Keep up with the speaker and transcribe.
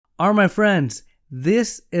Are my friends,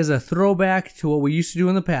 this is a throwback to what we used to do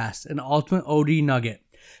in the past, an Ultimate OD Nugget.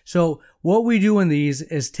 So what we do in these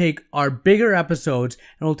is take our bigger episodes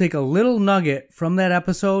and we'll take a little nugget from that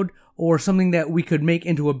episode or something that we could make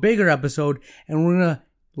into a bigger episode, and we're going to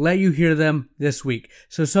let you hear them this week.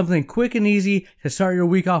 So something quick and easy to start your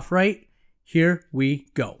week off right. Here we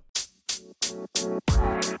go.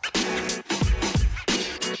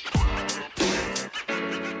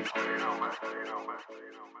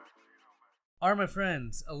 Are my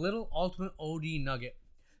friends, a little Ultimate OD Nugget.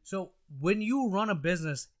 So when you run a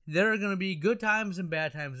business, there are going to be good times and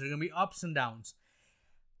bad times. There are going to be ups and downs.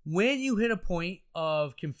 When you hit a point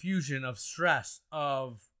of confusion, of stress,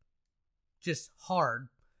 of just hard,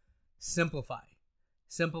 simplify.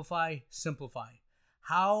 Simplify, simplify.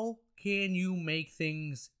 How can you make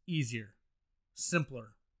things easier, simpler?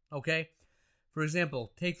 Okay? For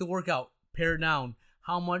example, take the workout, pare it down.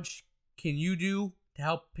 How much can you do to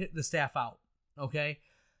help pit the staff out? Okay?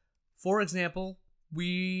 For example,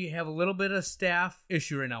 we have a little bit of staff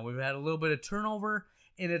issue right now. We've had a little bit of turnover,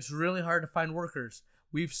 and it's really hard to find workers.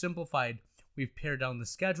 We've simplified. We've pared down the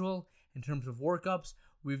schedule in terms of workups.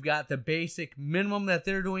 We've got the basic minimum that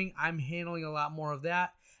they're doing. I'm handling a lot more of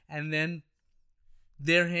that, and then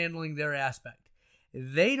they're handling their aspect.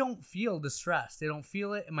 They don't feel the stress. They don't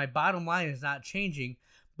feel it, and my bottom line is not changing,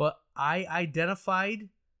 but I identified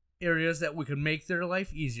areas that we could make their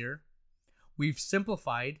life easier. We've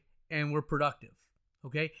simplified, and we're productive.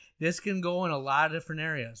 Okay? This can go in a lot of different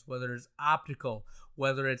areas, whether it's optical,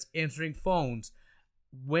 whether it's answering phones.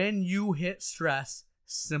 When you hit stress,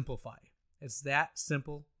 simplify. It's that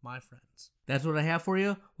simple, my friends. That's what I have for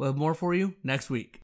you. We'll have more for you next week.